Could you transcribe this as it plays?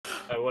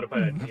I would have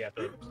put it. Yeah,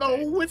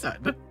 No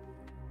wizard.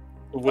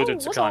 Wizard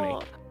what's Sakani.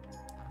 up?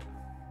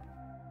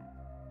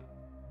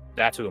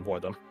 That's who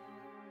employed them.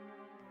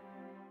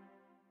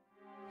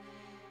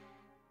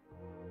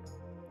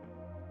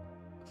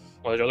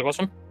 What was your other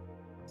question?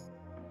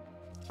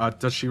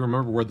 Does she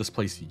remember where this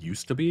place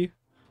used to be?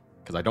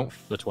 Because I don't.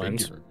 The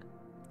Twins. figure-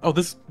 Oh,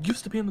 this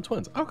used to be in the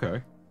Twins.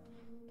 Okay.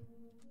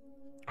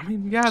 I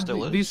mean, yeah,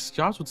 Still is. these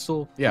jobs would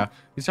still. Yeah,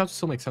 these jobs would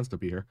still make sense to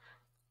be here.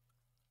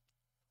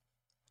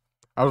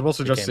 I was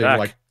mostly We just came saying, back.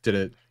 like, did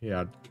it?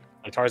 Yeah.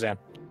 Like Tarzan.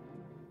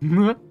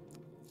 I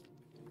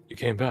You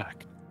came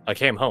back. I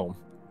came home.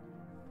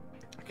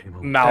 came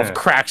home. Mouth Yeah.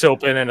 cracks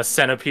open and a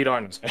centipede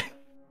arms.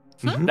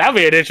 That'd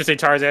be an interesting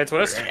Tarzan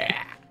twist.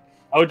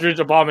 Eldritch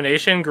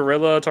Abomination,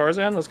 Gorilla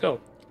Tarzan. Let's go.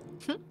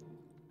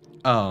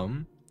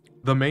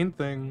 The main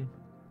thing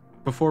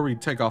before we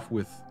take off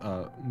with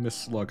Miss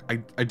Slug,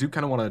 I do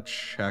kind of want to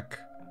check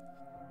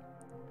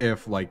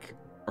if like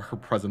her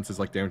presence is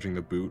like damaging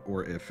the boot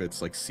or if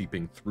it's like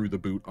seeping through the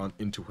boot on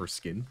into her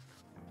skin.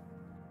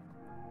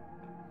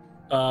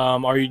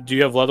 Do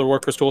you have leather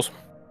workers tools?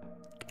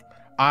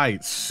 I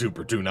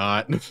super do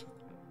not. Is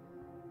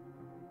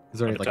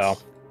there any Hard like?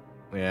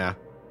 to Yeah.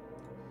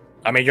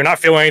 I mean, you're not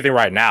feeling anything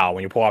right now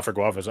when you pull off your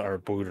glove or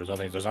boot or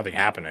something. There's nothing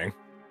happening.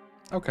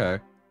 Okay.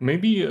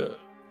 Maybe,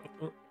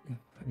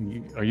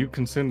 are you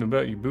concerned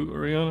about your boot,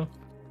 Ariana?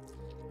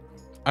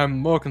 I'm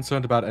more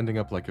concerned about ending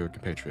up like your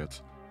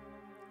compatriots.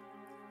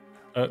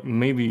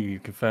 Maybe you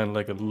can find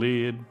like a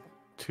lid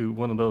to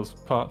one of those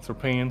pots or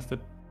pans that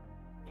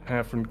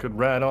Halfren could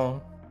ride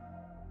on.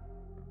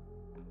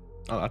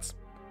 Oh, that's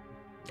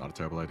not a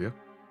terrible idea.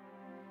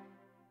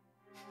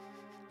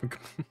 We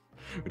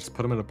just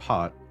put them in a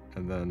pot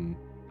and then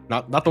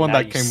not the one Now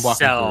that you came walking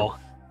sell.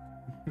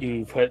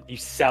 You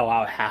sell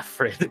out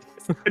Halfred.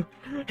 through.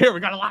 Here, we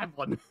got a live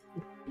one.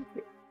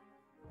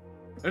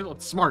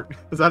 It's smart.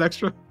 Is that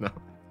extra?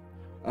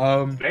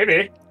 No.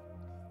 Maybe.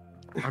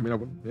 I mean, I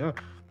wouldn't. Yeah.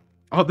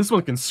 Oh, this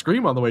one can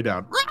scream on the way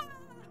down.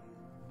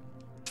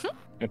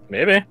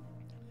 Maybe.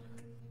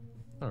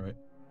 All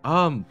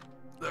right.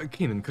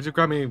 Keenan, could you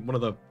grab me one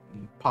of the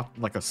pot,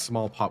 like a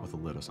small pot with a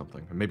lid or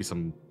something, and maybe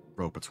some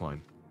rope or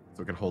twine, so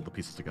we can hold the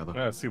pieces together.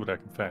 Let's see what I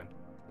can find.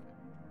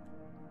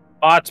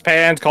 Pots,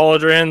 pans,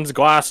 cauldrons,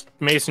 glass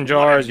mason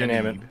jars, you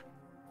name it.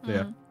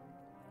 Yeah.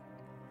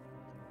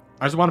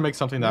 I just want to make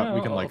something that Yeah,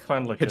 we can I'll like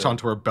find, like, hitch a-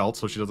 onto her belt,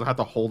 so she doesn't have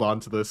to hold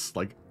on to this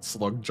like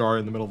slug jar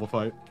in the middle of a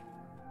fight.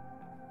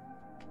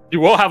 You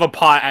will have a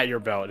pot at your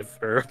belt,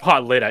 or a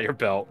pot lid at your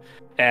belt.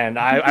 And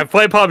I've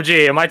played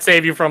PUBG. It might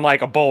save you from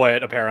like a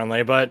bullet,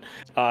 apparently, but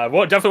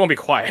definitely won't be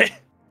quiet.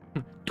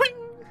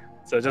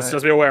 So just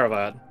be aware of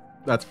that.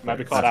 That's Might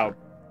be fair. caught out.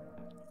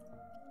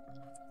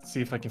 See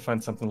if I can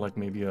find something like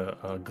maybe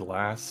a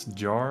glass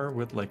jar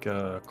with like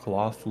a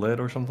cloth lid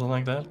or something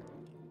like that.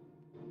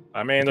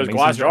 I mean, Like a there's mason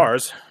glass jar?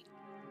 jars.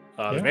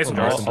 There's mason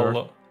I'll- jars.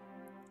 jar.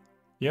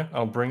 Yeah,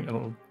 I'll bring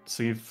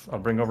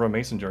over a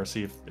mason jar,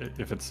 see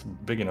if it's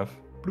big enough.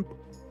 You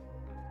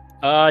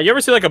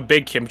ever see like a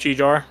big kimchi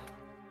jar?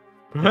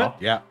 Yeah.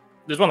 Yeah.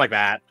 There's one like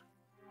that.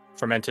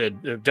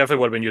 Fermented. It definitely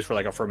would have been used for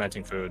like a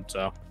fermenting food.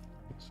 So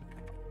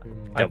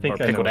I Or think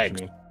I know pickled what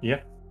eggs. you mean.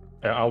 Yeah,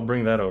 I'll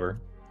bring that over.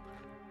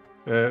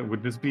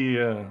 Would this be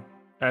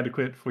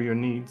adequate for your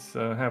needs,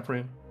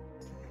 Halfren?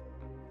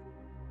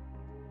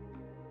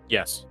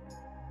 yes.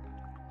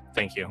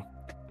 Thank you.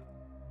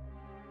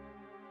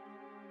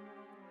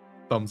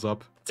 Thumbs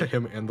up to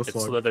him and the It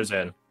slug. slithers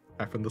in.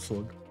 Half in the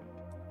slug.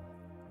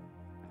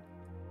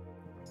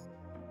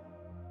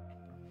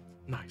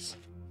 Nice.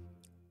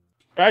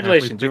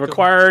 Congratulations, you picked up-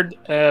 acquired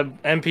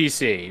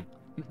NPC.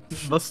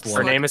 The Her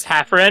slug. name is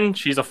Halfren.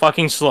 She's a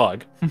fucking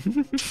slug.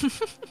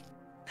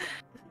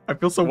 I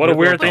feel so. What a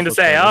weird thing to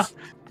say, huh?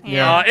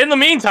 Yeah. In the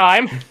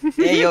meantime,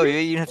 Yeah, yo,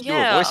 you have to do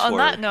Yeah, a voice on for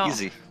that it. note.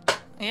 Easy.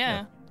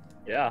 Yeah.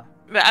 yeah.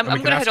 Right, And we I'm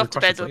can gonna ask head her off to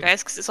bed questions though, later.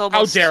 guys, because it's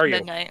almost dare you.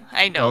 midnight.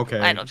 I know. Okay.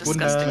 I know.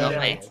 Disgusting Wouldn't,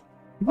 of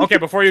me. Okay,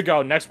 before you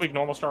go, next week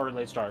normal start or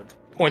late start.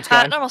 Points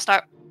gone. Normal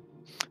start.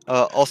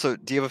 Also,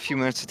 do you have a few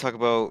minutes to talk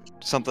about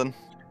something?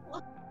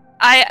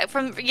 I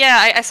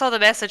saw the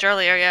message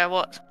earlier. Yeah.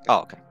 What? Oh,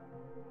 okay.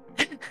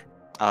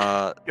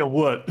 Yeah,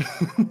 what?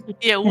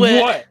 Yeah.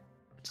 What? What?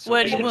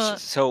 What do you want?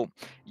 So,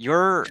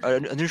 your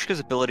Anushka's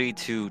ability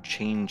to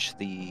change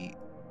the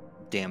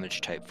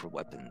damage type for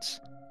weapons.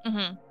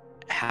 Mhm.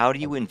 How do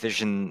you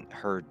envision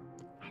her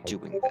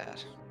doing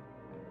that?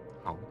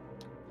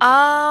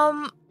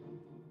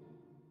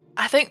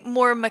 I think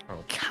more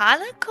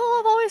mechanical.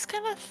 I've always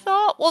kind of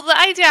thought. Well, the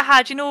idea I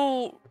had,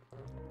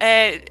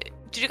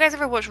 did you guys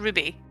ever watch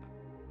Ruby?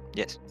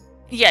 Yes.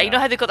 Yeah, you know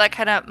how they got that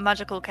kind of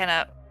magical kind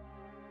of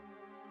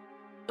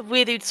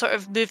way they'd sort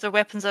of move their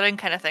weapons around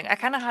kind of thing. I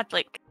kind of had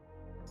like,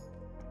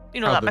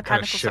 that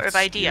mechanical sort of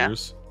idea.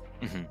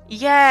 Mm-hmm.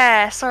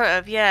 Yeah, sort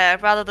of. Yeah,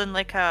 rather than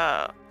like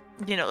a,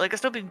 like it's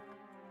still been.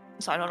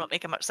 Sorry, I'm not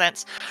making much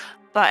sense,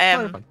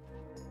 but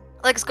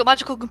like it's got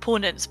magical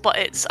components, but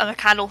it's a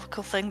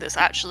mechanical thing that's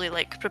actually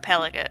like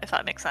propelling it. If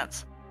that makes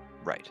sense.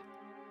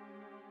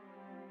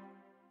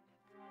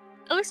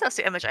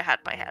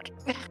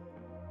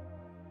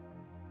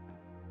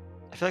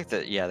 feel like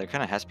that. Yeah, there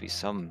kind of has to be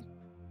some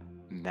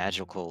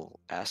magical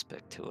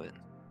aspect to it.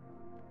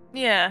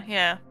 Yeah,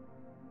 yeah.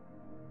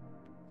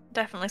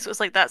 Definitely. So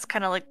it's like that's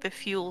kind of like the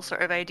fuel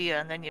sort of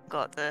idea, and then you've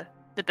got the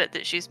bit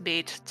that she's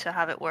made to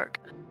have it work.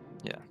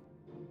 Yeah.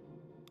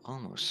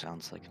 Almost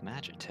sounds like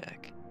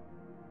Magitech.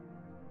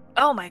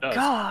 Oh my It does.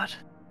 god.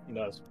 It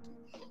does.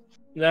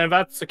 Then if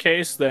that's the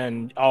case,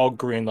 then I'll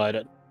greenlight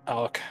it.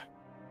 Alec,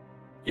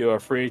 you are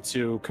free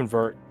to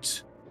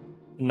convert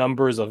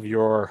numbers of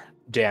your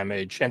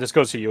damage, and this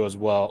goes to you as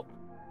well.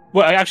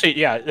 Well, actually,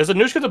 yeah. Is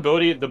Anushka's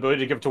ability the ability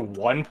to give to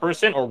one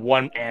person or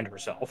one and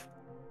herself?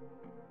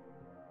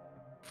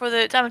 For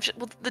the damage,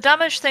 well, the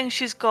damage thing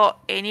she's got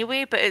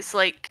anyway, but it's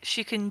like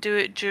she can do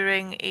it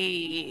during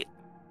a,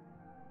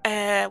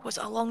 was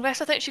it a long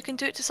rest? I think she can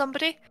do it to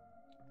somebody.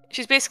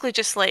 She's basically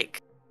just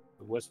like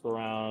Whisper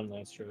around.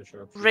 That's true.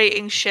 Sure.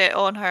 writing shit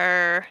on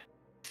her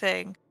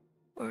thing.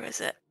 Where is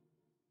it?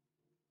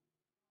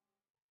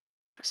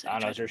 I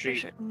don't know, it's your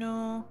sheet.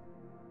 No.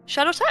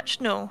 Shadow touch?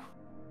 No.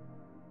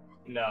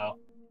 No.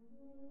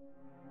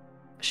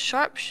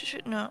 Sharp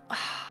no.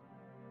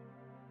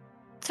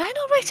 Did I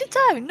not write it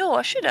down? No,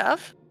 I should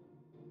have.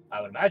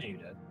 I would imagine you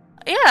did.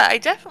 Yeah, I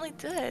definitely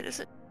did. Is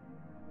it?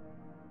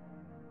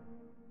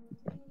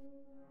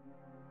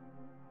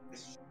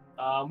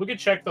 We could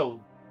check the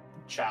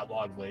chat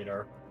log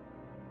later.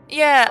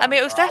 Yeah, I mean,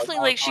 it was I'll- definitely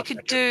I'll- like she I'll could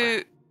check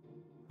it. do.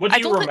 What I do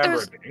you don't think remember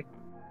there's- it being?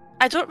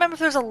 I don't remember if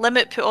there's a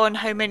limit put on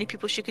how many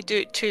people she could do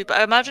it to, but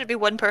I imagine it'd be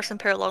one person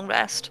per long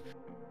rest.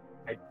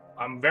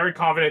 I'm very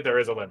confident there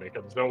is a limit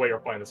because there's no way you're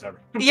playing this ever.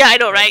 Yeah, I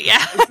know, right?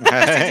 Yeah.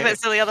 It's a bit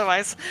silly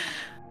otherwise.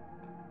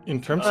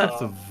 In terms of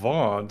the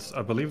VODs,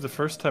 I believe the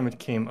first time it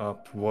came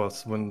up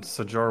was when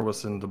Sajar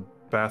was in the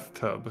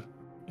bathtub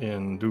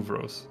in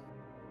Duvros.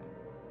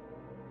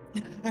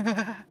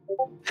 There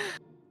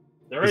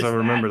Because is I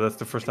remember that. that's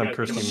the first time Yeah,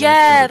 Kirsty mentioned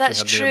Yeah, that she that's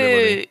had the true.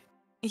 ability.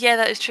 Yeah,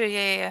 that is true.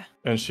 Yeah.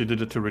 And she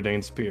did it to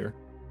Redain's spear.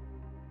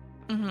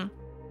 Mm-hmm.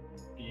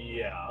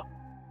 Yeah.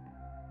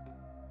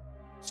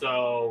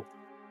 So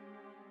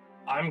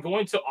I'm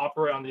going to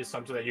operate on the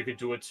assumption that you could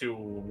do it to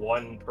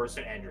one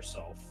person and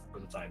yourself for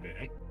the time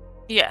being.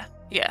 Yeah.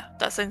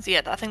 That sounds.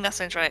 Yeah, I think that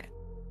sounds right.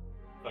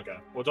 Okay,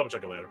 we'll double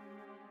check it later.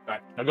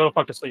 Alright, now go to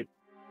fuck to sleep.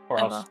 Or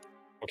I else will.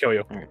 we'll kill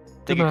you.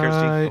 Thank you,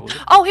 Kirsty.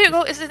 Goodnight. Oh, here you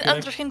go. It's Good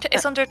under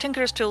it's under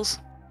Tinker's tools.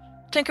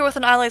 Tinker with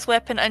an ally's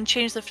weapon and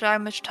change the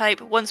damage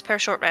type once per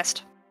short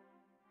rest.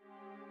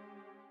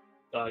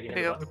 Give me There you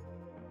the go.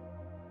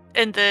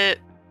 button.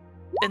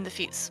 In the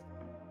feats.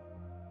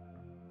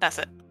 That's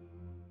it.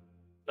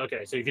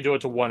 Okay, so you can do it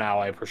to one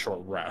ally per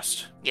short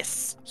rest.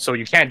 Yes. So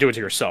you can't do it to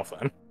yourself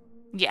then.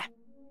 Yeah.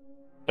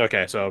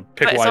 Okay, so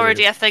pick But it's wisely.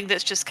 already a thing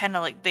that's just kind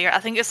of like there. I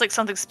think it's like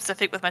something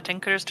specific with my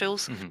Tinker's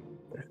tools. Mhm.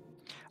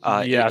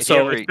 Yeah, if you so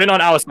ever- it's been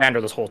on Alexander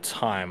this whole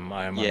time.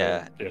 I'm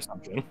Yeah. under the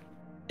assumption.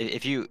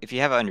 If you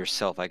have it on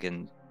yourself, I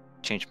can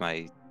change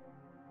my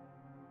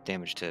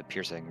damage to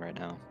piercing right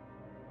now.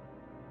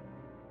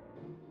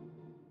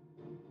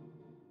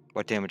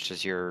 What damage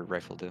does your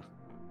rifle do?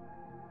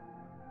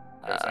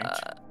 Piercing.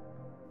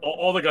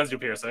 All the guns do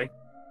piercing.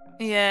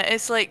 Yeah,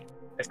 it's like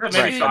Except Right,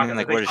 maybe I I shotguns. mean,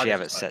 like, think where does she shotguns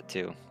have it is set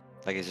to?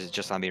 Like, is it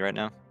just on me right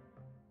now?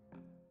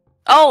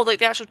 like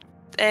the actual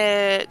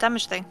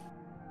damage thing.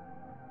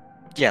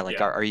 Yeah, like,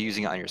 Yeah. Are you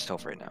using it on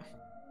yourself right now?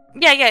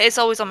 Yeah, it's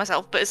always on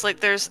myself, but it's like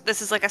this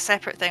is like a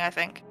separate thing I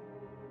think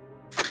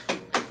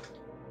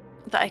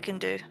that I can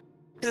do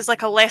because it's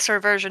like a lesser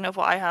version of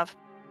what I have.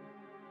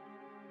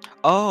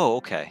 Oh,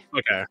 okay. fine.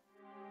 Okay.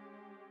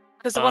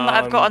 Because the one that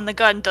I've got Um, on the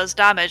gun does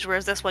damage,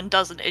 whereas this one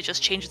doesn't. It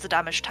just changes the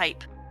damage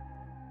type.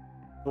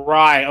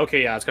 Right.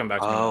 Okay. Yeah, it's coming back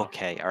to me. now.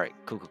 Okay. All right.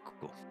 Cool.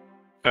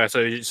 Okay.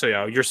 So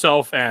yeah,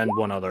 yourself and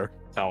one other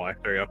ally.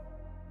 There you go.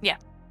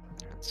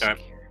 Let's Alright.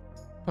 see here.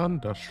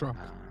 Thunderstruck.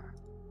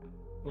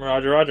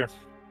 Roger.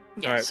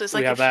 Yeah, All right. so it's we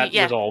like have that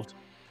yeah. resolved.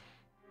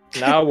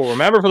 Now we'll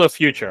remember for the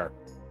future.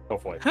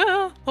 Hopefully.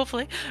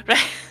 Hopefully,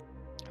 right?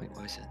 Wait,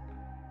 what is it?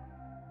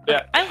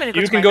 Yeah, I'm gonna go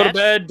You to can my go to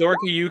bed,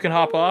 Dorky. You can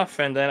hop off,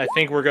 and then I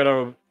think we're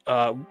gonna.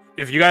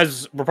 If you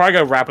guys, we're probably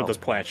gonna wrap up this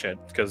plant shit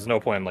because there's no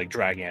point in like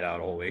dragging it out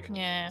a whole week.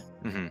 Yeah.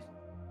 Mm-hmm.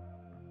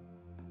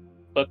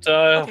 But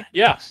Okay.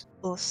 yeah,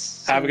 We'll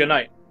have a good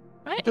night.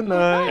 Right. Good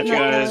night. Catch you Bye.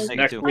 guys Thank you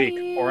next too.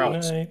 week or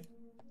else. Night.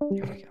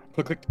 Here we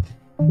go. Click.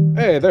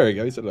 Hey, there you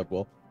go. You set it up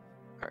well.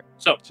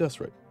 So Just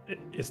right.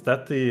 Is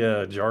that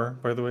the jar,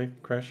 by the way,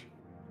 Crash?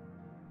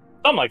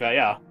 something like that.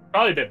 Yeah,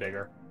 probably a bit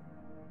bigger.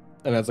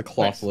 And it has a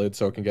cloth Nice. lid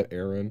so it can get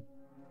air in.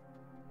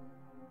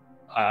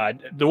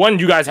 The one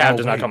you guys have Oh,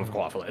 does not wait. come with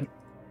cloth lid.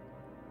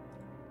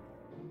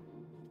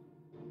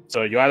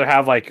 So you either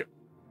have like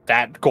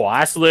that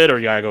glass lid, or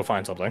you gotta go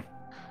find something.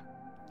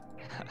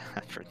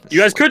 I've heard this You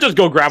guys before. could just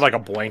go grab like a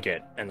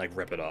blanket and like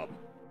rip it up.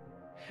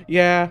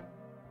 Yeah.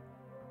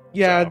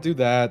 Yeah, So- do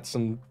that.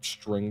 Some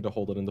string to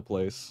hold it into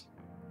place.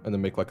 And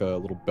then make like a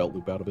little belt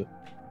loop out of it.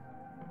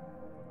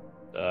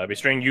 Be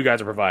string you guys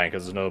are providing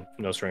because there's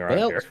no string around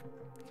Belt. here.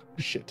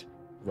 Shit.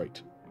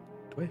 Right.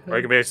 Do I have... Or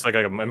you can make like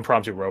an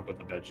impromptu rope with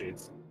the bed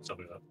sheets, stuff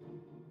like that.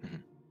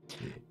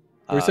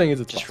 What you're saying is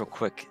it's just possible. real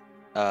quick.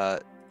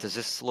 does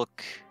this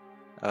look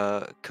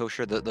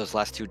kosher? Those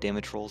last 2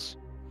 damage rolls.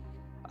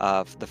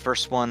 The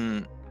first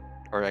one,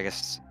 or I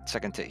guess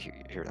second to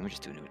here. Let me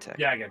just do a new attack.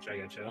 Yeah, I get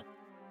you.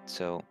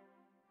 So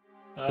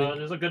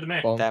Those look good to me.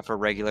 Well, that for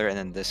regular, and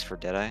then this for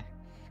Deadeye.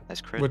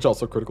 That's crit. which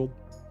also critical.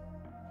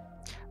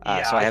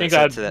 Yeah, so I have think it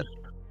set that. to that.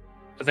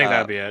 I think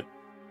that'd be it.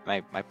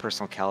 My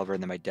personal caliber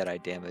and then my Deadeye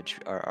damage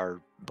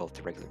are both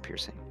the regular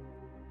piercing.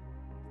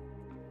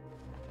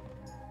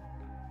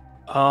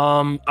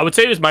 I would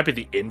say this might be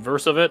the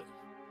inverse of it,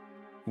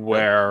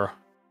 where,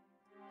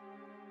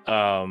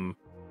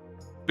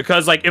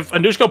 because like if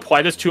Anushka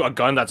applied this to a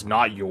gun that's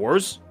not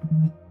yours,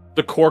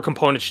 the core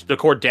components, the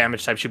core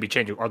damage type should be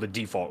changing are the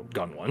default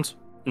gun ones,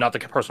 not the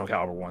personal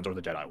caliber ones or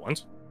the Deadeye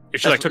ones. If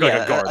she like took like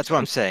a guard. That's what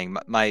I'm saying.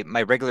 My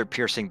regular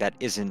piercing that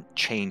isn't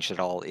changed at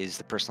all is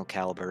the personal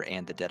caliber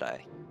and the Deadeye.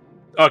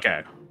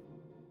 Okay.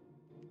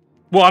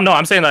 Well, no,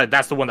 I'm saying that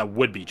that's the one that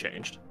would be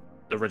changed,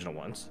 the original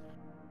ones.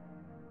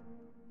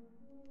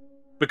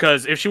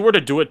 Because if she were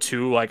to do it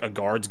to like a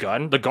guard's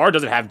gun, the guard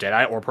doesn't have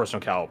Deadeye or personal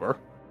caliber,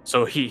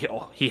 so he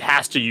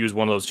has to use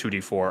one of those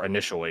 2d4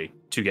 initially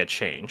to get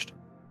changed.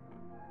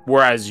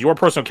 Whereas your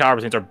personal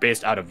caliber things are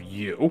based out of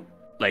you.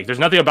 Like, there's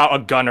nothing about a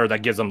gunner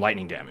that gives them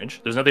lightning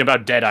damage. There's nothing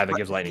about Deadeye that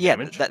gives lightning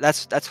damage. Yeah,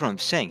 that's what I'm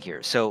saying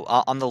here. So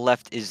on the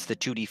left is the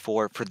 2d4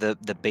 for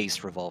the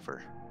base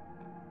revolver,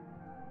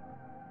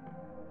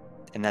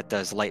 and that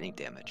does lightning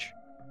damage.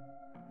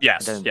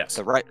 Yes, And then yes.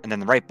 the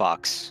right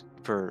box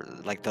for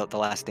like the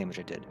last damage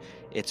I did,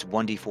 it's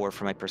 1d4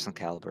 for my personal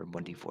caliber and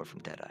 1d4 from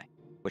Deadeye,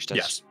 which does.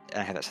 Yes.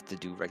 And I have that set to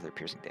do regular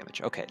piercing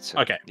damage. Okay, so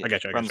Okay, yeah, I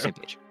get you. we're on the same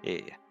page.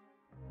 Yeah.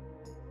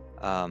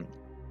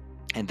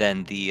 And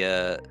then the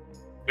To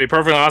be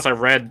perfectly honest,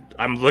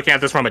 I'm looking at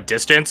this from a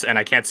distance, and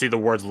I can't see the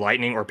words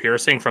lightning or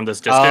piercing from this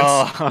distance.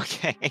 Oh,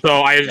 okay.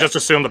 So I just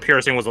assumed the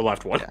piercing was the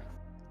left one. Yeah.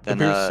 The Then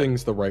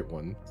piercing's the right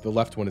one. The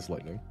left one is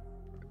lightning.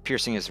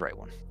 piercing is the right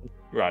one.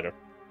 Roger.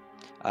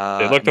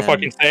 They look the then-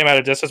 fucking same at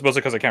a distance,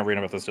 mostly because I can't read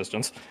them at this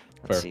distance.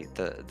 Let's Fair. see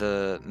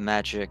the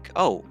magic.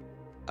 Oh,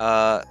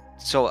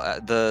 so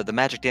the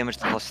magic damage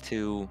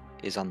 +2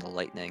 is on the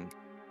lightning,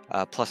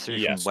 +3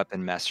 Yes. from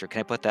weapon master.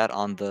 Can I put that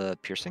on the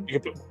piercing? You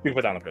can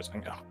put down the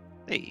piercing, yeah.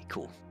 Hey,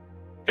 cool.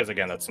 Because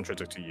again, that's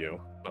intrinsic to you,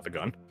 not the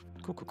gun.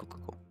 Cool.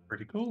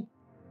 Pretty cool.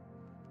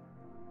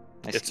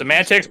 Nice It's to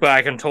semantics, but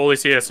I can totally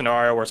see a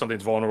scenario where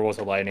something's vulnerable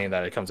to lightning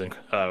that it comes in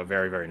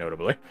very, very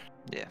notably.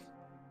 Yeah.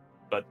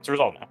 But it's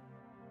resolved now.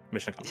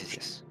 Mission Yes, accomplished.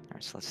 yes. All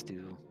right, so let's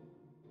do.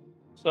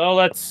 So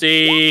let's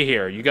see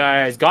here. You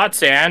guys got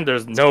sand.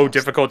 There's no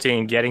difficulty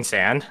in getting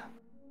sand.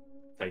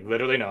 Like,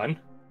 literally none.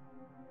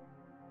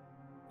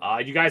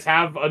 You guys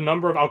have a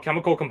number of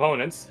alchemical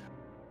components.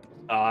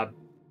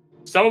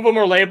 Some of them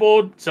are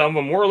labeled, some of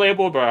them were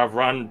labeled, but have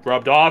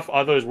rubbed off.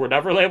 Others were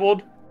never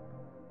labeled,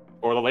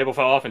 or the label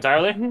fell off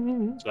entirely.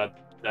 So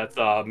that's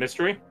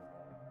mystery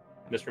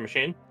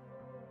machine.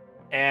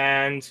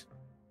 And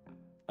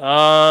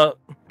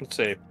let's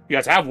see. You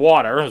guys have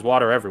water. There's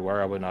water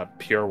everywhere. I would not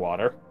pure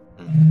water.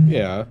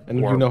 Yeah,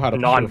 and Or you know how to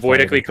non-voidically purify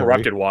it in theory.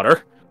 corrupted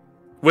water,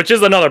 which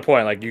is another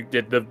point. Like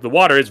the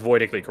water is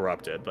voidically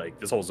corrupted. Like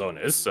this whole zone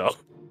is. So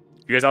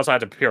you guys also have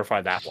to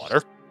purify that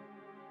water.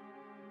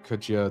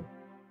 Could you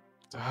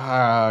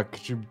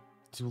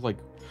do like?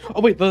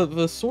 Oh wait,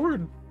 the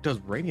sword does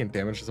radiant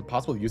damage. Is it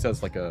possible to use that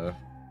as like a?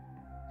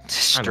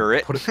 Stir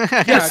it. put it-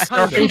 Yeah, kind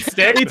of. Stirring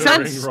stick? It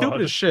sounds Stirring stupid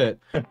rod. as shit,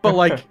 but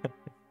like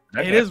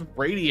Okay. it is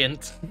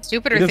radiant.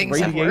 Stupider It is things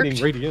have radiating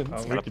worked.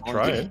 radiance. We could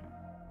try it.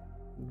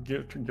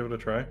 Give it a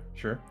try.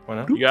 Sure. Why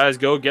not? You guys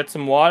go get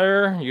some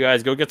water. You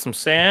guys go get some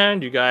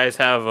sand. You guys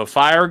have a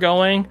fire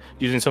going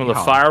using some of the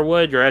Yeah.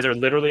 firewood. You guys are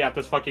literally at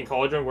this fucking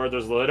cauldron where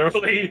there's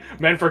literally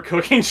meant for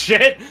cooking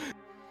shit.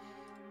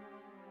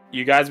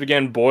 You guys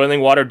begin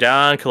boiling water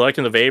down,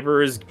 collecting the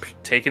vapors,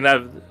 taking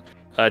that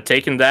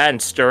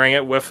and stirring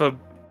it with a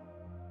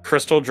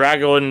crystal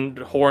dragon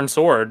horn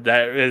sword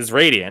that is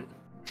radiant.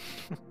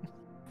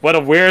 What a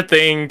weird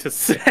thing to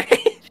say.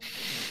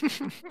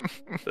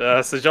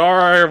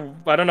 Sajar,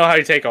 I don't know how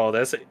you take all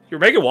this. You're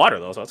making water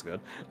though, so that's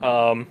good.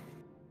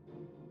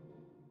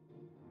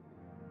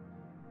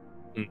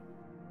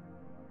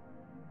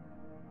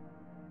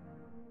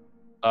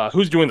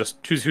 Who's doing this?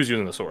 Who's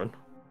using the sword?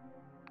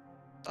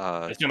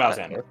 It's Jim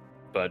Alexander,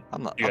 but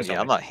I'm not. you guys I'm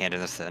know. not handing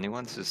this to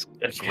anyone. This is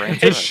It's grand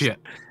Good trust. shit.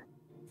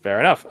 Fair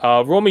enough.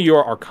 Roll me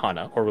your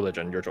Arcana or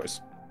Religion, your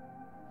choice.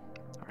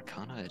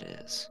 Arcana it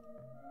is.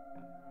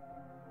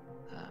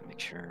 Make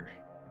sure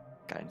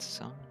guidance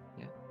is on.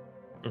 Yeah.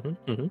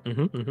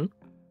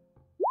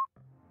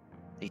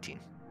 18.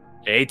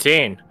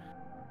 18.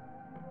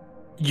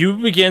 You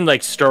begin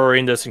like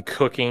stirring this and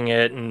cooking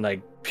it and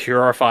like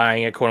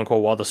purifying it, quote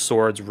unquote, while the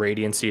sword's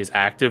radiancy is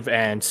active.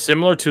 And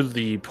similar to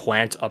the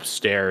plant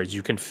upstairs,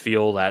 you can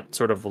feel that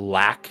sort of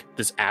lack,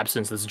 this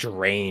absence, this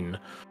drain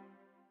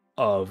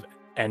of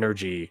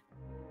energy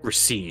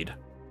recede.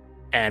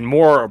 And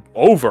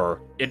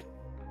moreover,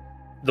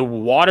 the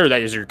water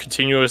that is you're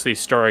continuously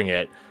stirring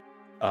it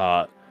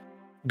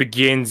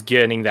begins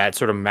getting that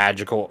sort of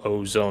magical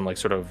ozone, like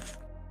sort of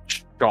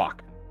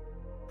shock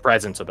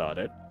presence about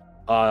it.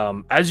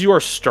 as you are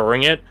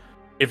stirring it,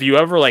 if you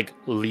ever like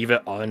leave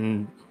it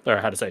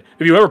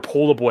if you ever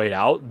pull the blade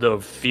out, the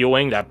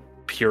feeling, that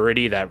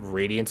purity, that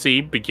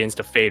radiancy begins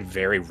to fade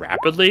very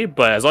rapidly.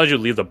 But as long as you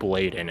leave the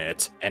blade in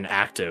it and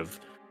active,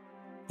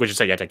 which is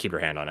like you have to keep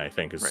your hand on it, I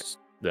think is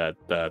the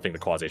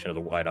causation of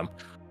the item.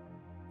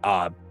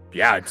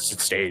 Yeah, it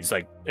stays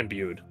like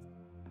imbued.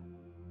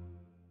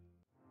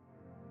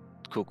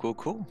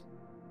 Cool.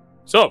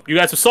 So you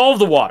guys have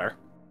solved the water.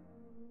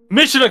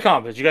 Mission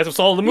accomplished. You guys have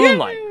solved the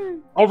moonlight. Yay!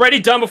 Already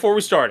done before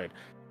we started.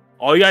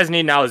 All you guys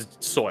need now is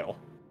soil,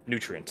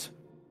 nutrients,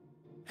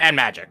 and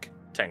magic,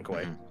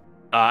 technically.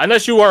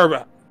 Unless you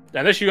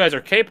guys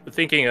are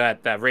thinking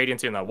that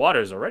radiancy in that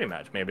water is already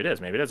magic. Maybe it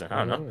is. Maybe it isn't.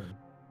 I don't know.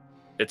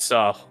 It's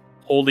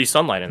holy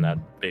sunlight in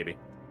that baby.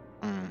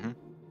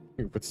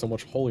 You put so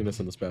much holiness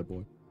in this bad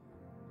boy.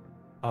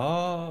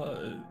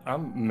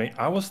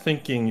 I was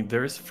thinking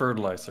there's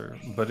fertilizer,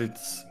 but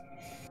it's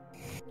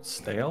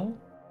stale.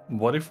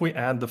 What if we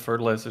add the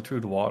fertilizer to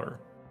the water?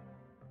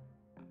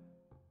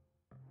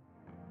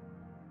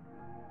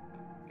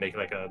 Make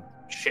like a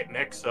shit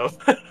mix of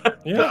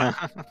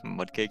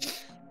Mud cake.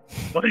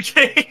 Mud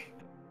cake.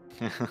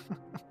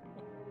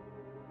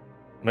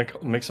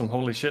 Make some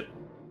holy shit.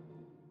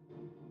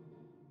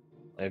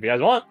 If you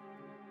guys want.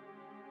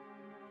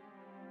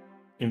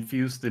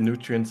 Infuse the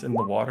nutrients in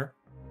the water.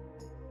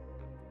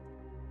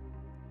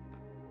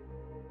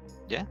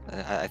 Yeah,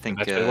 I think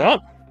that's what you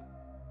want.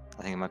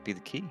 I think it might be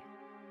the key.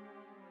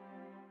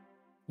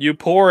 You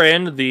pour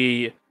in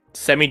the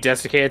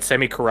semi-desiccated,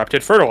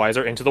 semi-corrupted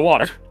fertilizer into the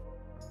water.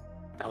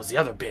 That was the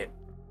other bit.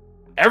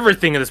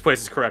 Everything in this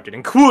place is corrupted,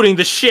 including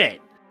the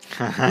shit.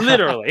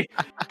 Literally.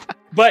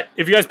 But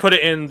if you guys put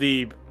it in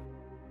the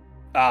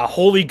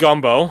holy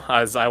gumbo,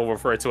 as I will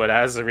refer to it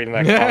as, reading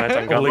that comment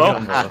on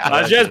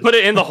gumbo. Just put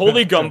it in the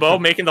holy gumbo,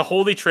 making the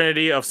holy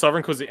trinity of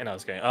Southern cuisine. No, I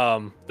was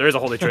kidding. There is a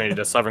holy trinity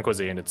to Southern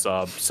cuisine. It's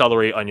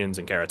celery, onions,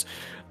 and carrots.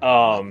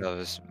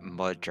 Those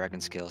mud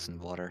dragon scales in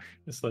water.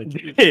 It's like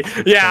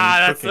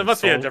yeah, it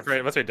must be a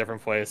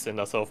different place in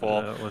the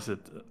Soulful. Was it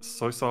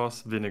soy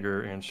sauce,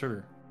 vinegar, and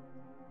sugar?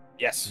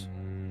 Yes.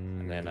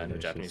 And then I know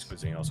Japanese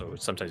cuisine also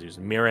sometimes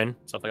uses mirin,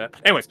 stuff like that.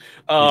 Anyways,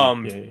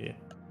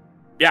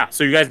 yeah,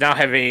 so you guys now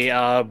have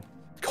a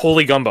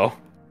holy gumbo.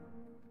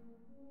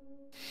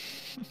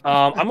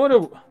 I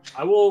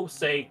will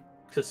say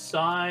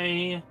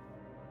Kasai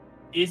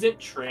isn't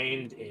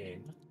trained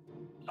in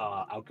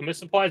alchemist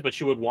supplies, but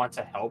she would want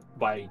to help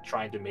by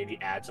trying to maybe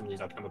add some of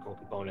these alchemical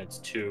components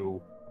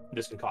to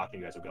this concoction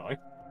you guys are going.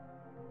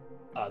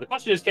 The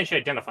question is, can she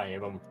identify any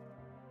of them?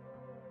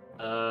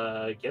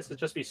 I guess it'd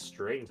just be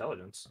straight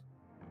intelligence.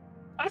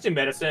 I'd say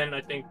medicine,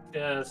 I think,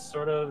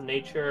 sort of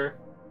nature.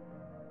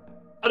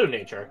 I'll do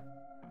nature.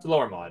 It's a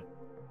lower mod.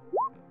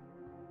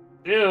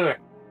 Yeah.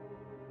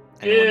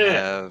 Anyone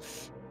have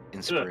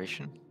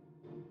inspiration?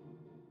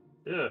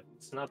 Yeah.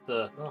 It's not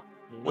the. Oh,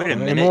 wait a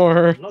minute.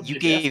 Anymore. You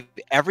gave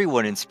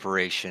everyone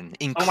inspiration,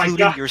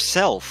 including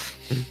yourself.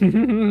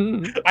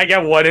 I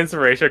get one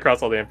inspiration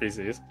across all the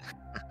NPCs.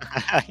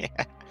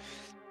 Yeah.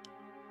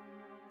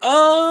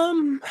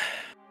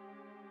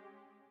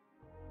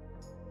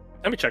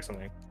 Let me check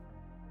something.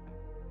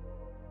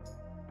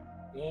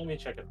 Let me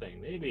check a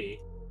thing. Maybe.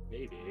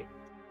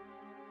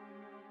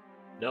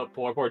 No,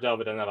 poor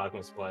Delva doesn't have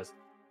alchemist supplies.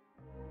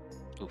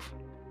 Oof.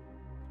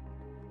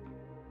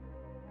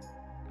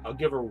 I'll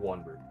give her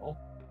one reroll.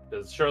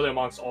 Because surely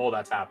amongst all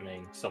that's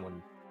happening,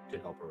 someone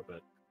could help her with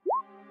it.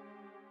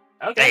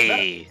 Okay.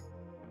 Hey.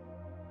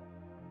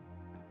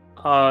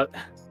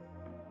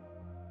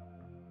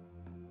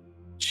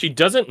 She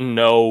doesn't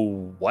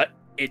know what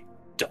it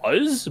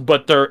does,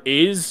 but there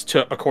is,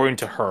 according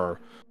to her,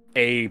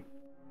 a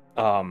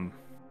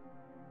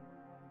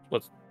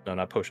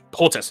not potion.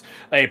 Poultice.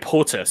 A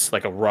poultice,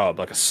 like a rub,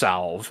 like a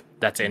salve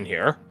that's in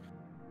here.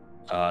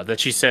 That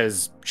she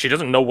says she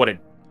doesn't know what it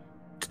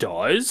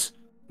does,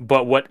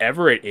 but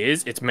whatever it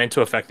is, it's meant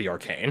to affect the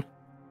arcane.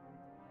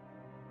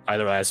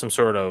 Either as some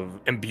sort of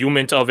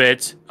imbuement of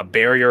it, a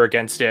barrier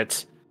against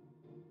it.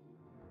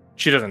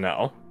 She doesn't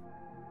know.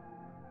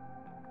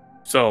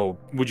 So,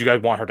 would you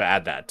guys want her to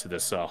add that to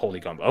this holy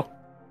gumbo?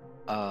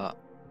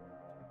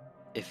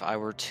 If I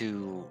were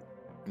to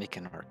make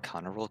an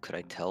arcana roll, could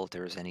I tell if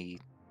there was anything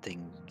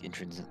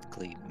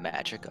intrinsically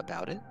magic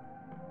about it?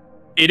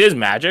 It is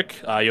magic.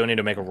 You'll need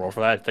to make a roll for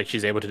that. I think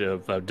she's able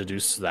to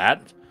deduce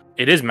that.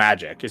 It is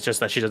magic. It's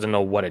just that she doesn't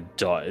know what it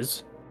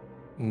does.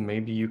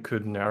 Maybe you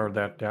could narrow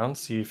that down,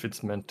 see if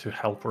it's meant to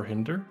help or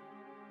hinder.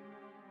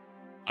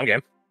 I'm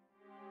game.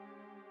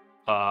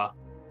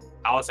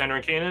 Alexander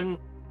and Kanan,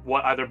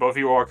 either both of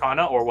you are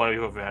arcana or one of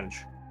you have advantage.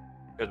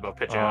 It's about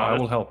pitching. I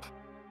will help.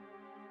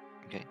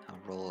 Okay, I'll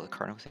roll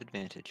arcana with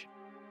advantage.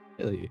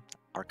 Really?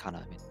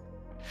 Arcana, I mean.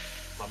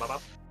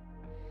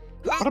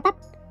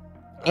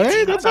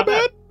 Hey, that's not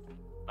bad.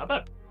 Not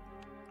bad.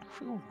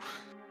 Whew.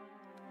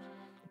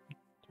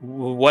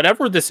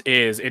 Whatever this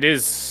is, it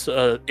is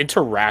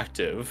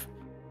interactive.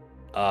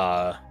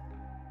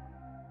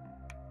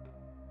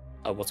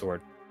 What's the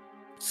word?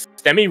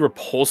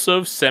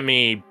 Semi-repulsive,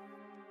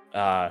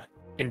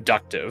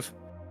 semi-inductive.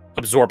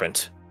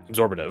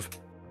 absorbative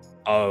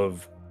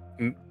of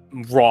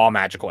raw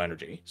magical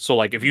energy. So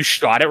like if you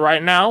shot it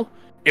right now,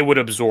 it would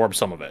absorb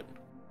some of it,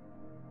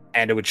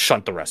 and it would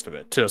shunt the rest of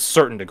it to a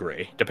certain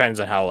degree. Depends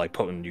on how like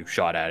potent you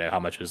shot at it, how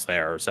much is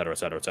there, etc.,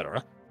 etc.,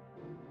 etc.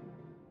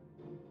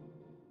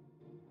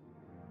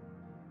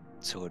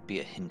 So it would be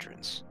a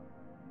hindrance.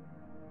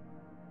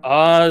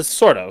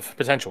 Sort of,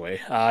 potentially.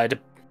 How to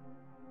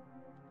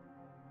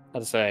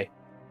say?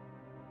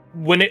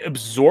 When it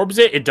absorbs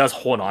it, it does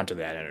hold on to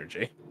that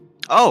energy.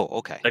 Oh,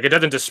 okay. Like it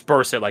doesn't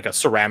disperse it like a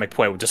ceramic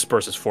plate would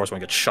disperse its force when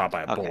it gets shot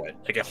by a bullet.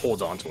 Like it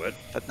holds on to it.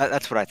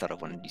 That's what I thought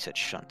of when you said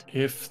shunt.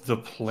 If the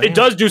plant It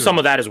does do some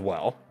of that as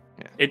well.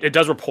 Yeah. It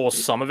does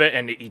repulse some of it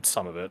and it eats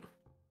some of it.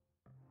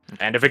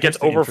 And if it Here's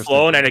gets the interesting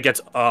overflown thing. and it gets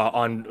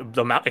on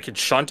the amount it can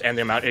shunt and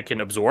the amount it can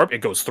absorb, it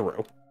goes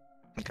through.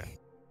 Okay.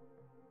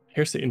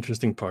 Here's the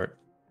interesting part.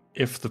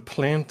 If the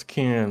plant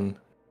can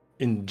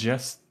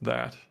ingest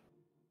that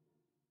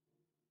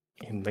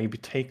and maybe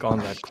take on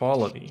that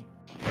quality,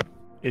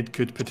 it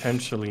could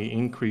potentially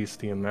increase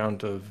the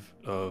amount of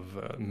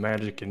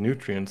magic and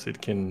nutrients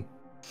it can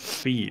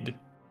feed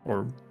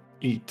or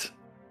eat.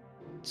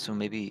 So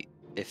maybe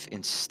if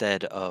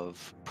instead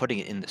of putting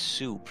it in the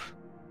soup,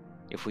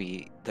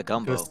 the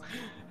gumbo, Just-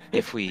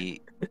 if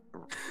we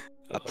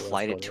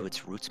applied it funny. to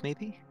its roots,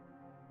 maybe?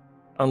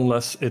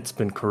 Unless it's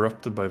been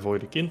corrupted by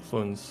voidic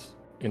influence,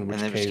 in which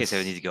And in which case it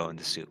would need case, to go in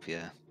the soup,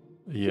 yeah.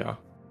 yeah.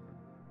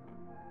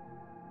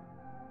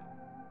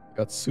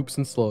 Got soups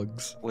and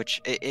slugs.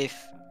 Which, if...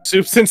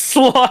 Soups and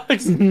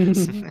slugs.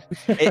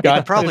 It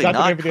God, probably is that the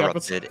not name of the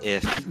episode? corrupted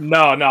if...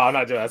 No, I'm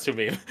not doing that. That's too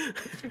mean.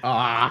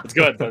 Ah. It's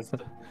good.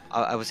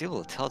 I was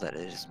able to tell that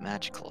it is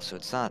magical, so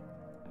it's not...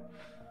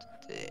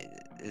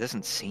 It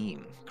doesn't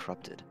seem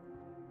corrupted.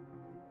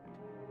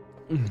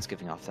 It's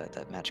giving off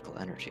that magical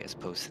energy as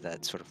opposed to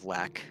that sort of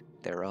lack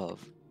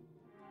thereof.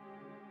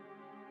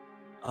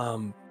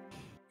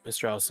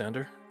 Mr.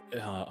 Alexander,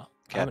 I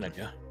have an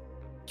idea.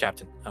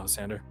 Captain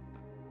Alexander.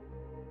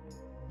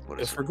 What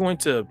is If we're going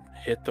to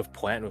hit the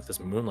plant with this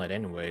moonlight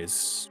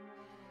anyways,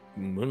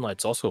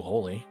 moonlight's also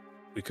holy.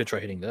 We could try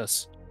hitting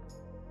this.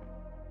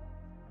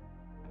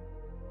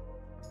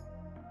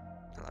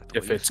 I like the way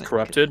If you're it's thinking.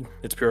 corrupted,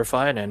 it's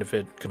purified, and if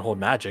it can hold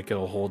magic,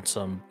 it'll hold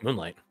some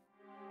moonlight.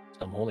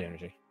 Some holy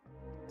energy.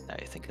 Now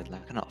you think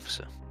like an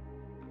officer.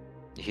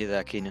 You hear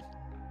that, Keenan?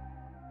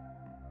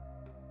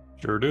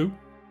 Sure do.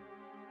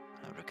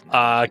 I reckon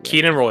that would be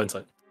Keenan, roll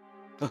insight.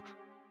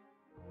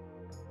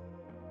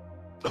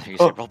 You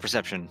said roll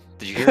perception.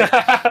 Did you hear it?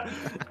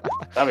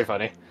 That'd be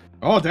funny.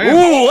 Oh damn!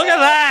 Ooh, look at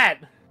that!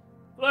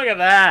 Look at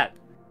that!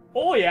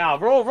 Oh yeah,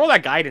 roll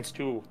that guidance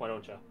too. Why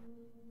don't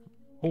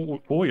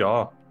you? Oh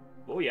yeah.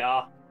 Oh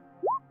yeah.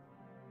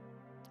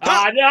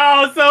 Ah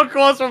no, so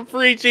close from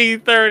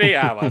preaching 30.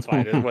 Well, that's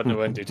fine. It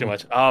wouldn't do too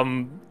much.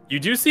 You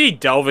do see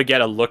Delva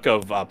get a look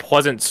of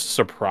pleasant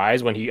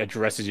surprise when he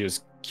addresses you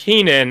as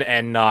Keenan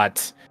and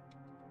not,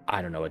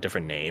 I don't know, a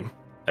different name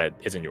that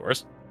isn't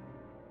yours.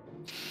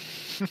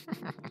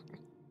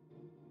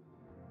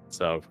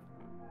 So,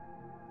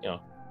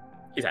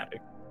 he's happy.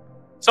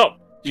 So,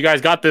 you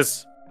guys got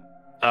this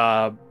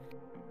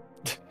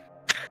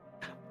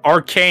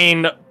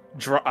arcane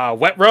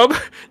wet robe.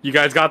 You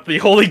guys got the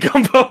holy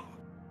gumbo.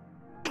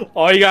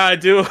 All you gotta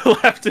do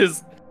left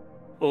is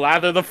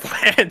lather the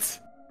plant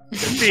and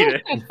feed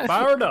it.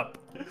 Fired up.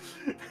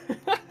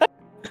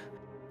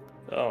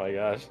 Oh my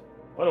gosh.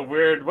 What a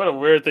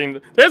weird thing.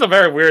 There's a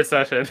very weird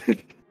session.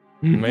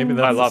 Maybe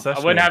that's I the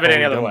session wouldn't have of it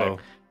any Holy other way.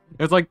 Gumbo.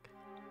 It's like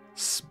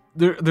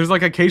there's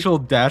like occasional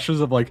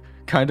dashes of like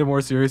kind of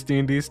more serious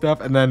D&D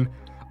stuff, and then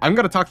I'm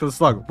gonna talk to the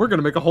slug. We're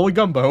gonna make a holy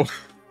gumbo.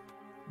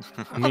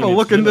 I'm gonna it's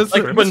look in really this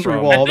like mystery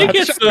from- wall. I think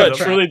That's it's shotgun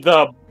trap.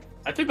 truly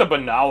I think the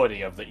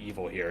banality of the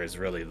evil here is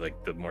really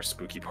like the more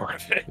spooky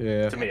part of it.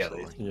 Yeah. To me at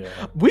least. Yeah.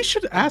 We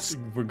should ask.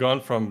 We're gone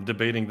from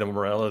debating the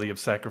morality of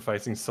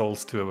sacrificing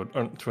souls to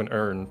an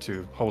urn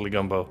to Holy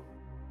Gumbo.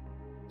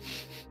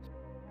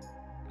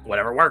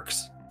 Whatever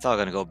works. It's all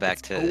gonna go back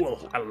It's to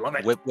cool. I love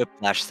it.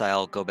 Whiplash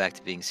style. Go back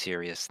to being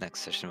serious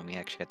next session when we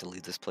actually have to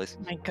leave this place.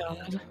 Oh my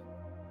god.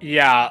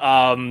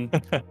 Yeah,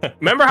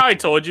 remember how I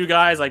told you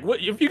guys, like, what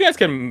if you guys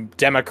can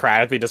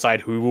democratically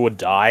decide who would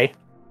die?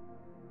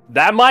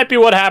 That might be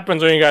what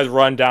happens when you guys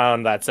run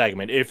down that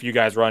segment. If you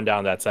guys run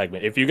down that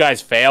segment. If you guys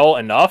fail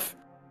enough,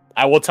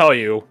 I will tell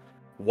you,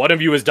 one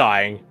of you is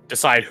dying,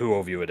 decide who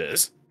of you it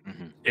is.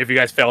 Mm-hmm. If you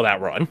guys fail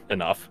that run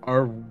enough.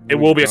 Are It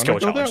we will be a gonna skill go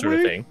challenge that sort of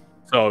way? thing.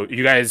 So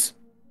you guys,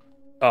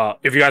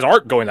 if you guys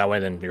aren't going that way,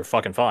 then you're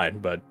fucking fine.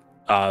 But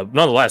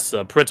nonetheless,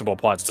 the principle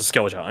applies. It's a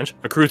skill challenge.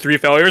 Accrue 3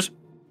 failures,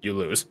 you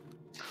lose.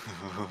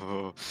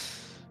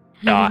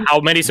 How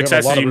many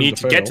successes lot of you room need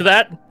to to get fail. to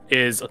that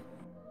is,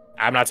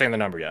 I'm not saying the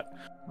number yet.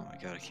 Oh my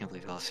god, I can't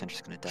believe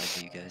Alessandra's gonna die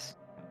for you guys.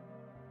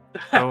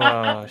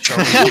 So,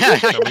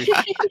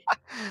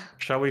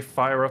 shall we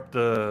fire up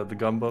the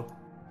gumbo?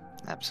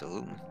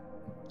 Absolutely.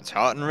 It's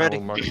hot and I ready.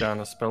 will mark down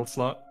a spell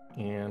slot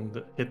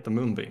and hit the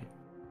moonbeam.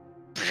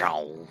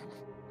 Pshaw.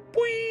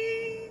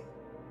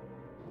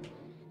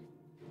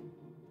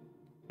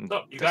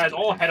 So you guys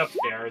all head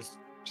upstairs.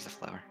 Just a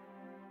flower.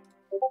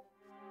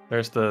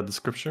 There's the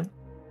description.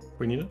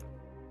 We need it.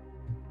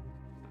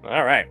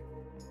 All right.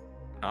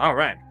 All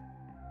right.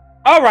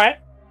 All right.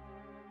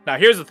 Now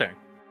here's the thing.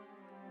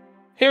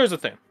 Here's the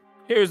thing.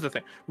 Here's the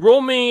thing.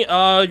 Roll me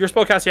your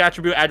spellcasting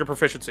attribute, add your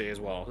proficiency as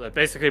well. That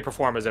basically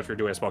perform as if you're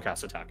doing a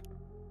spellcast attack.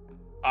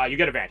 You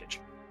get advantage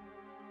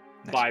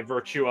Nice. by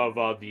virtue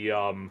of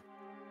the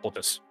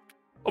poultice,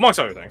 amongst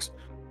other things.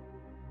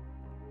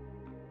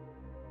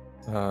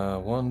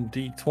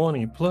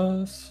 1d20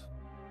 plus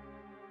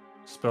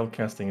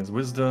spellcasting is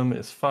wisdom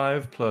is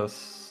 5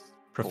 plus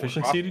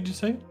proficiency. Did you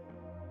say?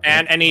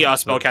 And any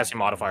spellcasting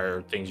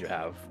modifier things you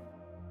have.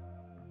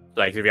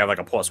 Like if you have like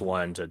a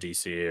 +1 to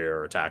DC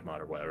or attack mod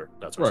or whatever.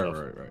 That's what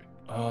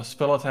Right.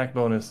 Spell attack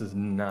bonus is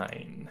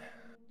 9.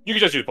 You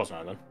can just use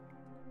 +9 then.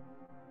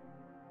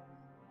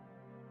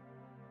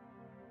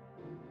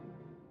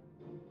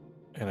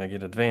 And I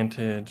get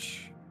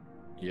advantage.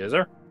 Yes,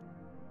 sir.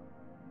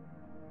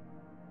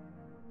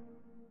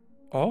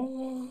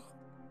 Oh.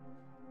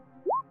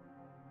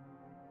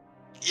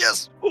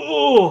 Yes.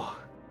 Ooh.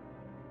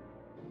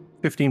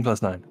 15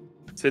 plus 9.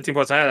 15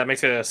 plus 9, that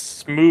makes it a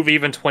smooth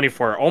even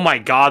 24. Oh my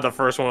god, the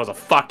first one was a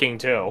fucking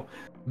 2.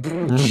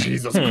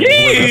 Jesus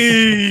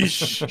Christ.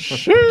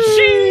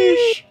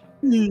 Sheesh.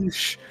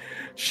 Sheesh.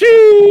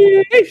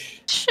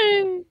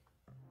 Sheesh.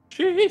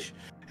 Sheesh.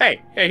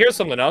 Hey, here's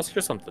something else.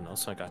 Here's something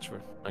else I got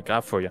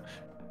for you.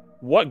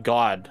 What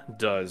god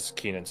does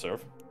Keenan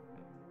serve?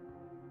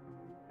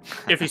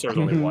 If he serves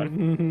only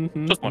one.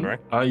 Just wondering.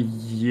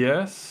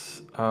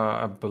 Yes.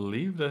 I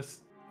believe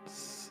that's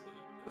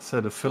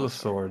said a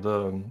Philosaur,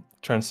 the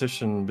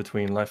transition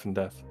between life and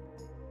death.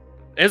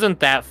 Isn't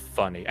that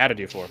funny? Add a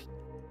d4.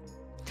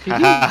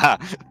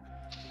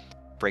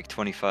 Break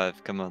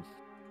 25. Come on.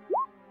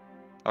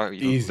 Or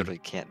you Easy. literally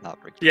can't not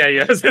break. Yeah,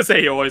 I was gonna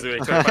say you always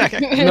make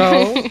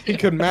No, he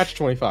could match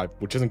 25,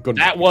 which isn't good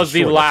enough. That was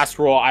the Short. last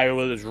roll I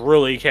was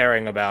really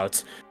caring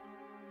about.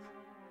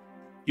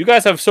 You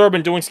guys have sort of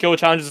been doing skill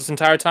challenges this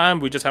entire time.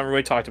 We just haven't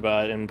really talked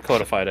about it and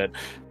codified it.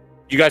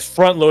 You guys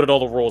front-loaded all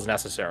the rolls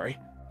necessary.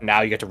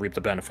 Now you get to reap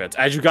the benefits.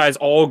 As you guys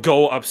all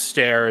go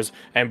upstairs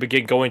and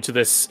begin going to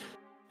this,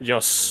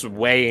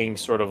 swaying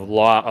sort of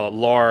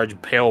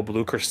large, pale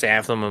blue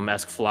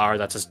chrysanthemum-esque flower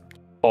that's as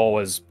tall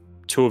as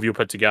two of you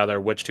put together.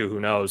 Which two,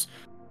 who knows?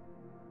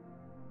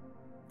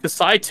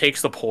 Kasai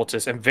takes the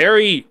poultice and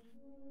very,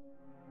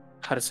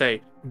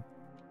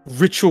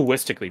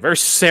 ritualistically, very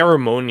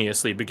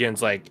ceremoniously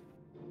begins,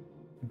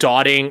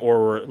 dotting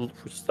or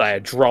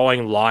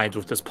drawing lines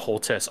with this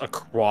poultice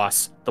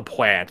across the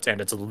plant and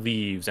its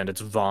leaves and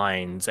its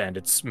vines and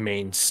its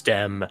main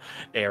stem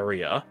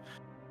area.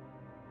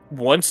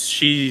 Once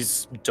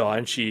she's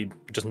done, she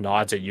just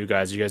nods at you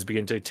guys. You guys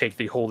begin to take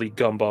the holy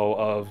gumbo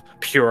of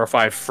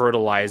purified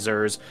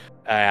fertilizers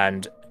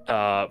and,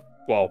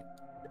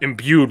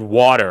 imbued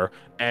water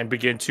and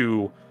begin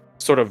to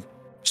sort of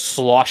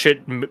slosh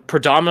it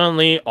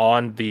predominantly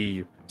on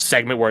the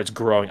segment where it's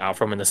growing out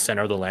from in the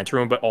center of the lantern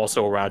room, but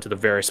also around to the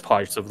various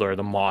parts of where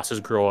the moss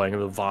is growing,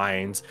 the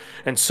vines,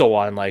 and so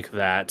on like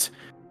that.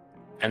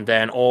 And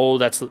then all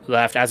that's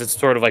left as it's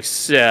sort of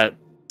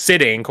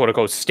sitting, quote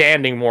unquote,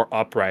 standing more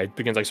upright,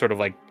 begins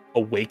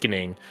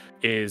awakening,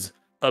 is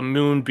a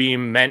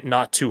moonbeam meant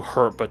not to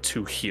hurt but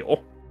to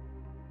heal.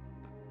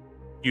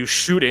 You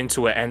shoot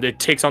into it and it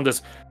takes on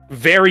this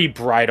very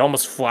bright,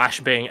 almost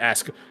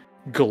flashbang-esque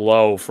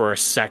glow for a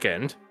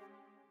second.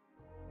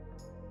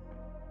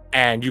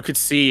 And you could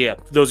see,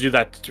 those of you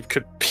that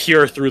could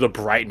peer through the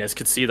brightness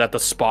could see that the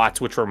spots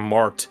which were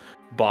marked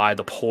by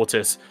the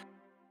poultice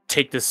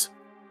take this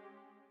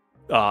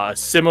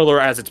similar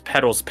as its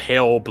petals,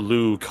 pale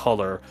blue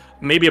color,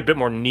 maybe a bit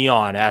more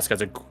neon-esque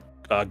as it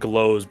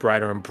glows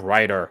brighter and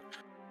brighter.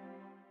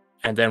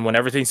 And then when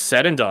everything's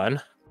said and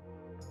done,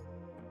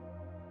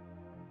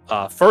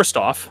 first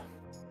off,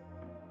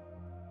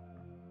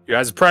 your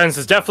guys' presence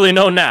is definitely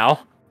known now,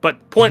 but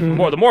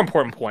the more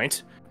important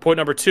point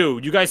number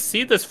 2, you guys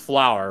see this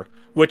flower,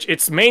 which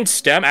its main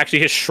stem actually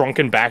has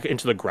shrunken back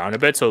into the ground a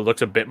bit, so it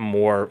looks a bit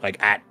more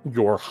at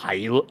your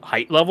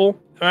height level,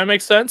 if that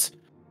makes sense.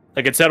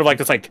 Instead of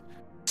this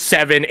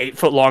 7-8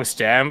 foot long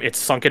stem, it's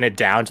sunken it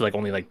down to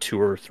only 2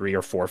 or 3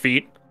 or 4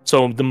 feet.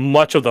 So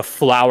much of the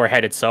flower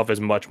head itself is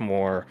much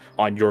more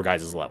on your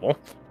guys' level.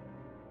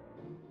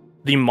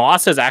 The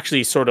moss has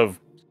actually sort of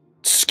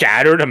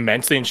scattered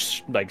immensely and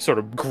sort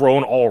of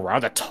grown all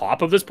around the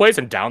top of this place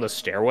and down the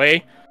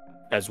stairway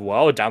as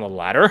well, down the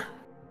ladder.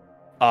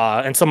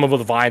 And some of the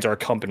vines are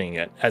accompanying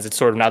it as it's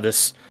sort of now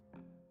this,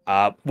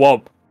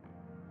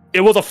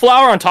 it was a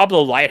flower on top of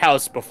the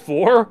lighthouse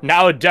before.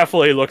 Now it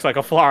definitely looks like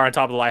a flower on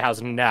top of the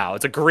lighthouse now.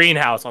 It's a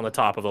greenhouse on the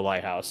top of the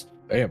lighthouse.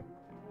 Damn.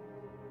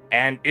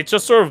 And it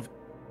just sort of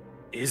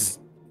is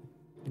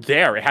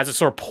there. It has a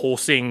sort of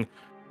pulsing,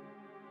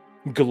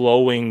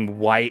 glowing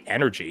white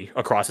energy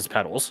across its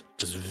petals.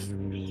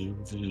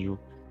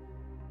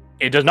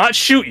 It does not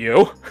shoot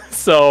you,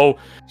 so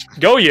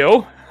go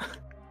you.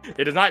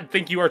 It does not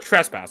think you are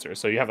trespassers,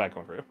 so you have that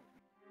going for you.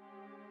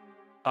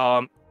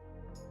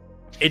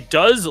 It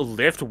does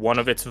lift one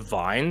of its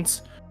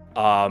vines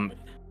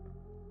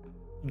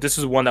This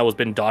is one that was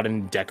been dotted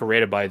and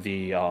decorated by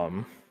the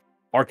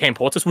arcane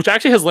poultice, which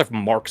actually has left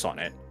marks on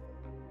it.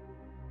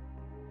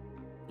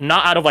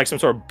 Not out of like some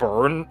sort of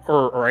burn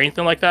or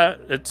anything like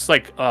that. It's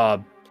like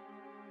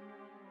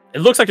it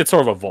looks like it's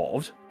sort of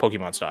evolved,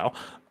 Pokemon style.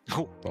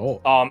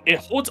 Oh. It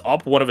holds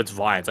up one of its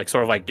vines, like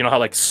sort of like, you know how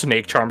like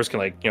snake charmers can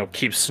like, you know,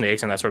 keep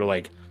snakes in that sort of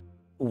like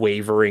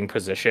wavering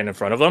position in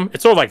front of them.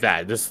 It's sort of like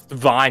that. This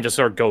vine just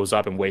sort of goes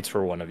up and waits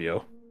for one of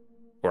you,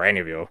 or any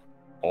of you,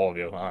 all of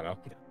you. I don't know.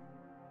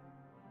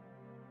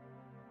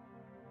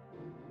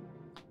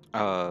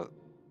 I'll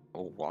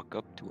walk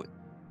up to it.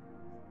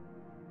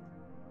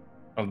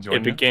 I'll join It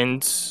you.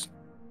 begins.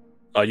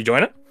 You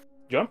join it?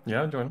 Join?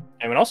 Yeah, join.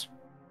 Anyone else?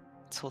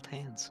 Let's hold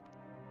hands.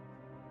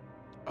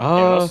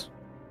 Anyone else?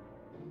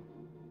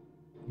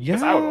 Yeah.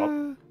 Guess I would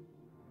go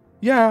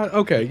Yeah.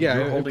 Okay. Yeah.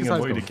 You're holding a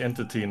besides voidic both.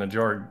 entity in a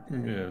jar.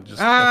 Yeah,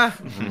 just Ah.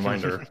 a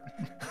reminder.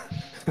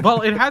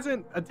 Well, it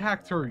hasn't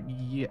attacked her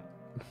yet.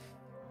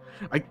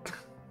 It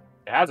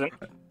hasn't.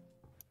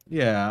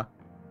 Yeah.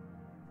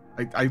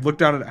 I looked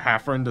down at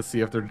Hafren to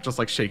see if they're just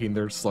like shaking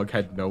their slug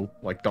head. No,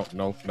 like don't.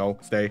 No,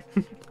 stay.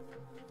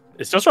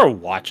 It's just sort of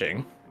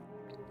watching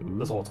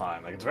this whole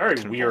time. Like it's a very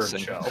weird Convulsing.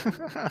 show.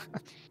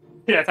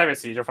 Yeah, it's having a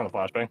seizure from the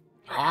flashbang.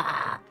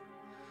 I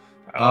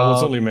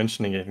was only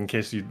mentioning it in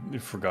case you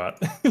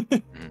forgot.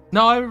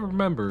 No, I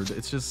remembered.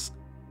 It's just.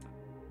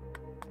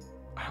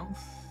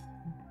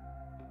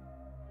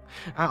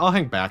 I'll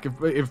hang back.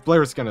 If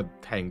Blair's gonna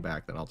hang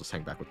back, then I'll just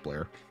hang back with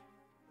Blair.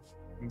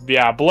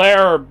 Yeah,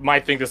 Blair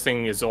might think this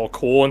thing is all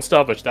cool and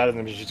stuff, but that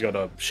doesn't mean she's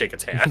gonna shake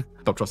its hand.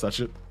 Don't trust that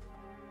shit.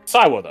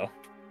 Sai will, though.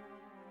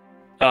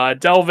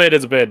 Delvid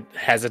is a bit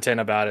hesitant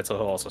about it, so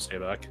he'll also stay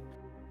back.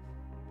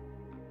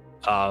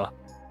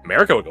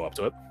 America would go up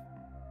to it.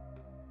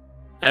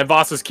 And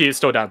Voss's key is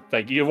still down.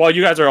 Like, while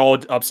you guys are all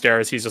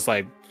upstairs, he's just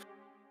like,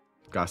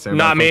 Gotta stay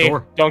not by the me,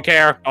 door. don't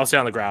care, I'll stay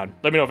on the ground.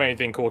 Let me know if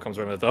anything cool comes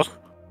from it, though.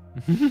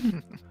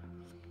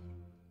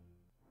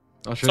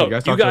 Oh shit, So, you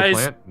guys you talk to guys- a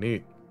plant?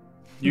 Neat.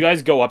 You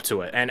guys go up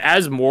to it, and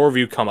as more of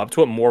you come up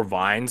to it, more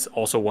vines,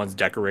 also ones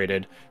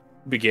decorated,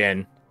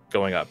 begin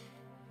going up.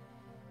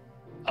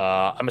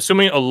 I'm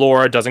assuming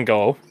Alora doesn't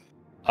go.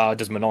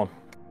 Does Manon?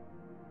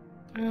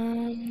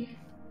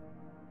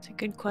 It's a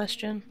good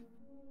question.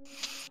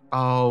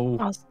 Oh,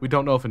 I'll- we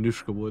don't know if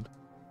Anushka would.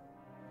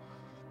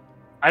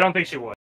 I don't think she would.